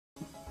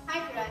Hi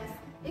friends,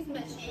 this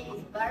machine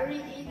is very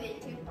easy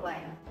to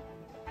play.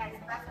 As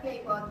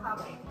basketball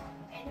topic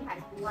and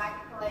has wide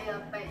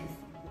player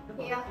base.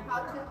 Here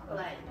how to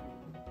play.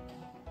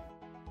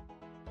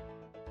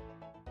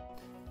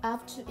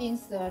 After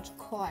insert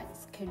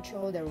coins,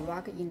 control the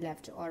rock in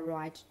left or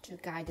right to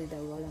guide the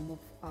roller move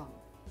on.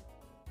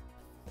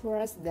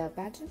 Press the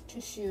button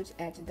to shoot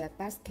at the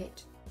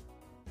basket.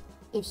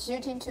 If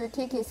shooting to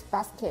tickets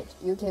basket,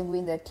 you can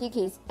win the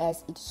tickets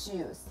as it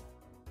shoots.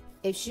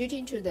 If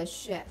shooting to the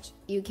shot,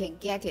 you can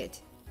get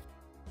it.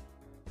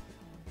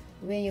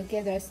 When you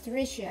get the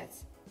 3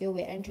 shots, you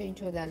will enter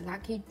into the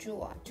lucky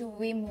draw to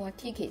win more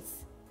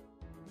tickets.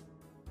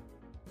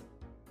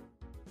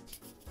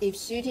 If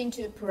shooting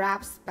to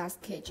props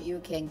basket,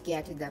 you can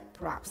get the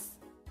props.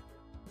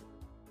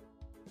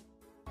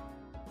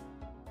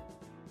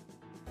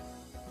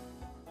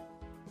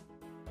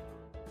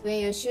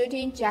 When you're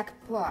shooting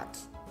jackpot,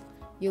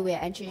 you will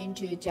enter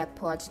into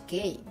jackpot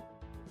game.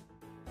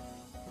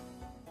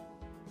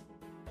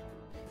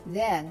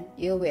 Then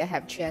you will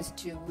have chance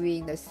to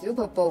win the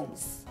super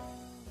bonus.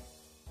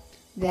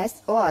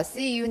 That's all.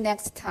 See you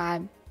next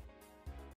time.